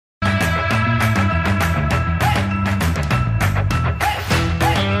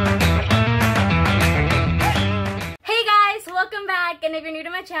and if you're new to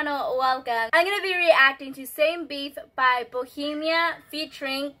my channel, welcome. I'm gonna be reacting to Same Beef by Bohemia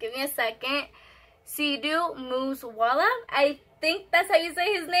featuring, give me a second, Sidhu Moosewala. I think that's how you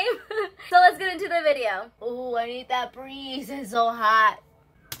say his name. So let's get into the video. Ooh, I need that breeze. It's so hot.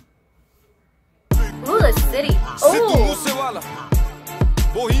 Ooh, the city. Sidhu Moosewala,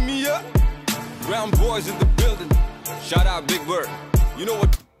 Bohemia, round boys in the building. Shout out Big Bird. You know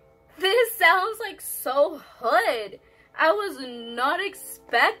what? This sounds like so hood. I was not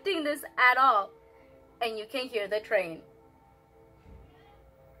expecting this at all. And you can hear the train.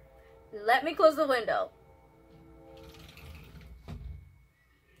 Let me close the window.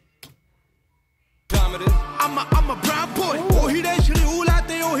 I'm a brown boy. Ohi de schedule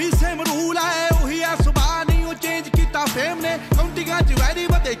te ohi same rule hai. Ohi a subah nahi change kita fame ne. Countinga ch very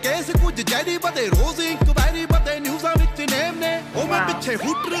bade case kuch jadi bade rose inquiry bade news vich name ne. O main piche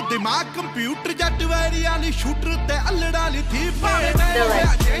hooter dimag computer jat very ali shooter te allada li thief. They're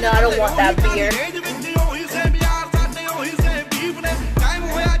like, no, I don't want that beer. Ohi same yaar sade ohi same beef ne. Time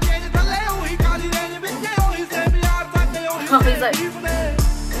hoya change thalle ohi kali range vich ohi same yaar sade ohi same beef ne.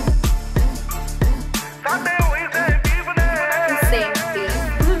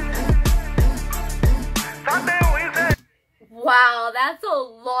 Wow, that's a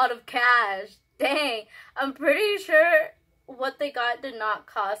lot of cash. Dang, I'm pretty sure what they got did not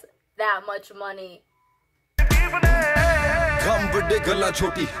cost that much money. Where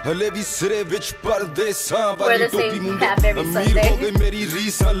the same have every Sunday.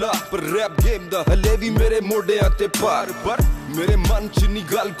 मेरे मन च नी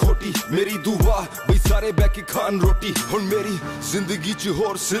गल खोटी मेरी दुआ बई सारे बैके खान रोटी हुन मेरी जिंदगी च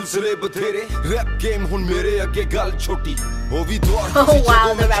होर सिलसिले बथेरे रैप गेम हुन मेरे अगे गल छोटी ओ भी दौर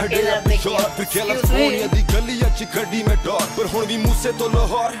फिर कैलिफोर्निया दी गलियां च खड़ी मैं डॉर पर हुन भी मूसे तो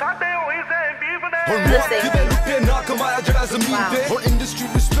लाहौर हुन किते लुटे ना कमाया जड़ा जमीन ते हुन इंडस्ट्री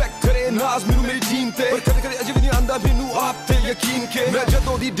रिस्पेक्ट करे नाज मेनू मेरी टीम ते पर कदे कदे अजे भी नहीं आंदा मेनू आप ते यकीन के मैं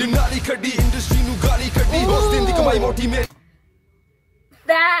जदों दी डिनाली कड्डी इंडस्ट्री नू गाली कड्डी उस दिन दी कमाई मोटी मेरी.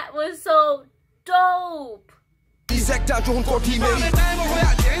 That was so dope.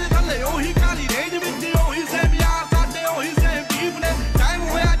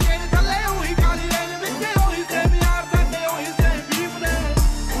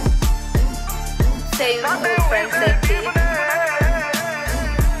 Same old friend, same beef.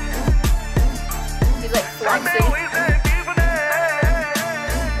 He's like flexing.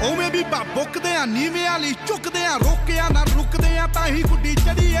 बुकदे आ नीवे वाली चुकदे आ रोके आ ना रुकदे आ ताही गुड्डी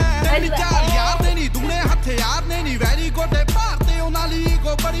चढ़ी है तेरी चार यार ने नी दूने हथियार ने नी वैरी गोडे भारते ओना ली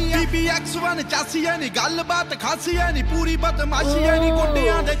गो बड़ी है BBX1 चासी है नी गल बात खासी है नी पूरी बदमाशी है नी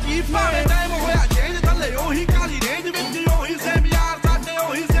गुड्डियां दे चीफ में टाइम होया चेंज थल्ले ओही काली रेंज विच ओही सेम यार साडे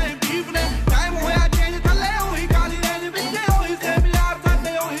ओही सेम बीफ ने टाइम होया चेंज थल्ले ओही काली रेंज विच ओही सेम यार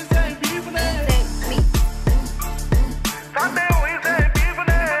साडे ओही सेम बीफ ने साडे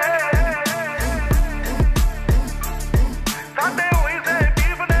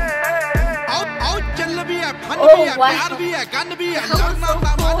Oh wow,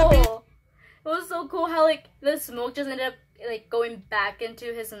 it was so cool how like the smoke just ended up like going back into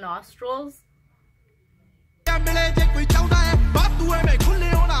his nostrils. God, I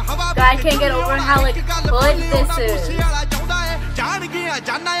can't get over how like good this is.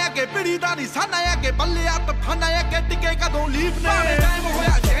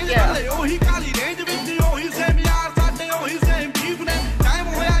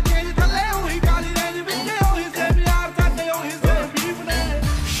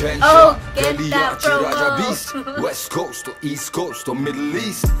 Oh, get that promo. West Coast or East Coast or Middle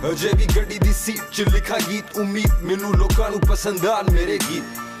East अजे भी गड्डी दी seat च लिखा गीत उम्मीद मैनू लोकां नू पसंद आन मेरे गीत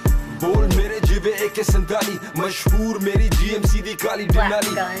बोल मेरे जिवे AK-47 मशहूर मेरी GMC दी काली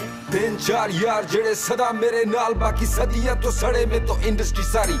डिनाली तीन चार यार जेड़े सदा मेरे नाल बाकी सदियां तो सड़े में तो इंडस्ट्री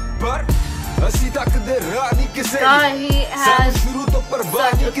सारी पर असी तक दे रानी किसे he has शुरू तो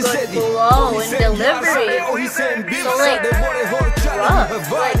परवानी किसे दी flow and delivery. ओही सेम बीफ So like साडे मोरे होर चल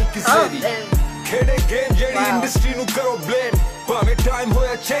हवानी किसे दी खेड़े गेम जेड़ी इंडस्ट्री नू करो ब्लेम भावे टाइम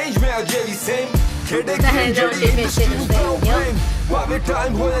होया चेंज में अजे भी सेम खेड़े गेम जेड़ी इंडस्ट्री नू करो ब्लेम भावे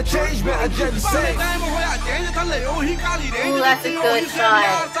टाइम होया चेंज में अजे भी same. Ooh, that's a good shot.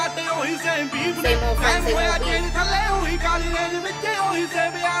 Same old friend, same old beef.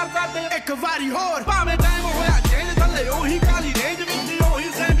 एक वारी होर भावे टाइम होया चेंज थल्ले ओही काली रेंज विच ओही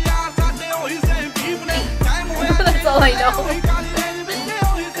सेम यार साडे ओही सेम बीफ ने टाइम होया That's all I know. ओही काली रेंज विच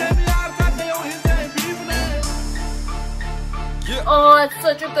ओही सेम यार साडे ओही सेम बीफ ने. Oh, that's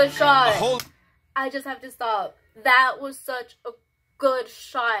such a good shot. I just have to stop. That was such a good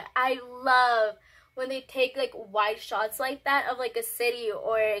shot. I love when they take like wide shots like that of like a city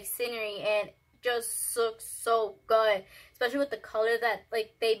or a scenery, and just looks so good, especially with the color that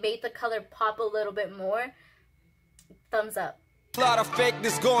like they made the color pop a little bit more. Thumbs up. A lot of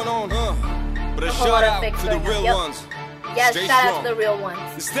fakeness going on, but a whole lot shout of out fakes to the going on. real Yep. ones. Yes, Stay shout out strong. to the real ones.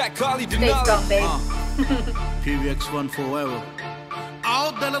 It's that Kali Stay Denali. strong, babe. PVX1 forever.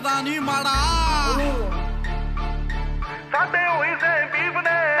 Out ਦਿਲ ਦਾ ਨਹੀਂ ਮਾੜਾ ਸਾਡੇ ਹੋਈ ਸੇ beef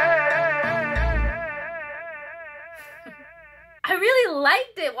ਨੇ I really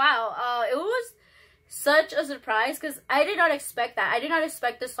liked it. Wow. It was such a surprise because I did not expect that. I did not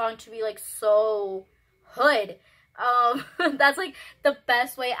expect this song to be like so hood. That's like the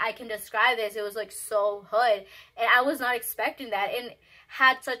best way I can describe this. It was like so hood, and I was not expecting that, and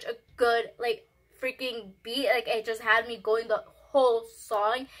had such a good like freaking beat. Like it just had me going the whole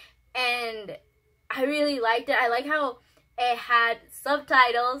song, and I really liked it. I like how it had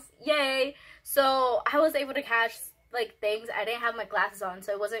subtitles. Yay. So I was able to catch like things. I didn't have my glasses on,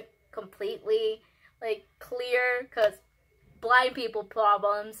 so it wasn't completely like clear because blind people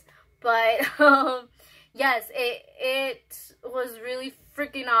problems, but yes, it was really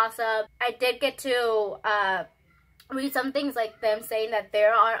freaking awesome. I did get to read some things like them saying that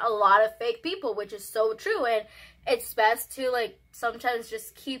there are a lot of fake people, which is so true, and it's best to like sometimes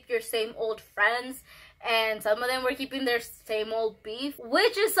just keep your same old friends, and some of them were keeping their same old beef,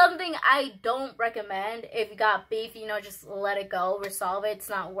 which is something I don't recommend. If you got beef, you know, just let it go, resolve it, it's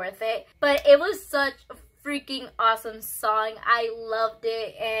not worth it. But it was such a freaking awesome song. I loved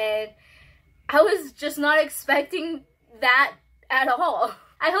it, and I was just not expecting that at all.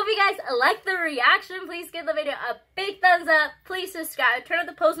 I hope you guys liked the reaction. Please give the video a big thumbs up. Please subscribe, turn on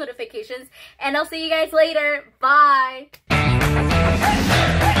the post notifications, and I'll see you guys later. Bye.